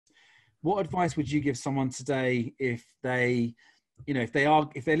what advice would you give someone today if they, you know, if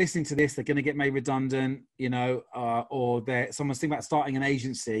they're listening to this, they're going to get made redundant, you know, or someone's thinking about starting an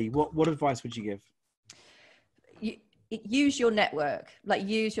agency? What advice would you give? Use your network. Like,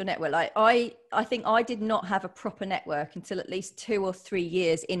 use your network. Like, I think I did not have a proper network until at least 2 or 3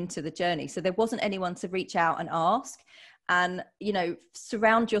 years into the journey. So there wasn't anyone to reach out and ask. And, you know,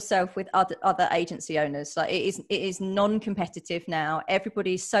 surround yourself with other agency owners. Like, it is non-competitive now.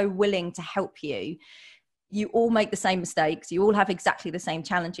 Everybody's so willing to help you. You all make the same mistakes. You all have exactly the same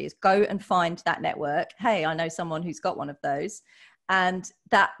challenges. Go and find that network. Hey, I know someone who's got one of those. And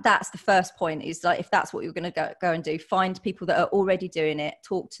that's the first point, is like, if that's what you're going to go and do, find people that are already doing it,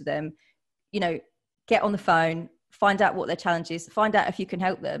 talk to them, you know, get on the phone, find out what their challenge is, find out if you can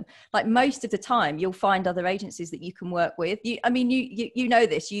help them. Like, most of the time you'll find other agencies that you can work with. You know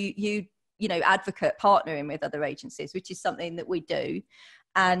this, you know, advocate partnering with other agencies, which is something that we do.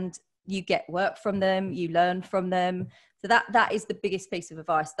 And you get work from them, you learn from them. So that is the biggest piece of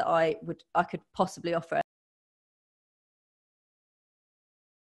advice that I could possibly offer.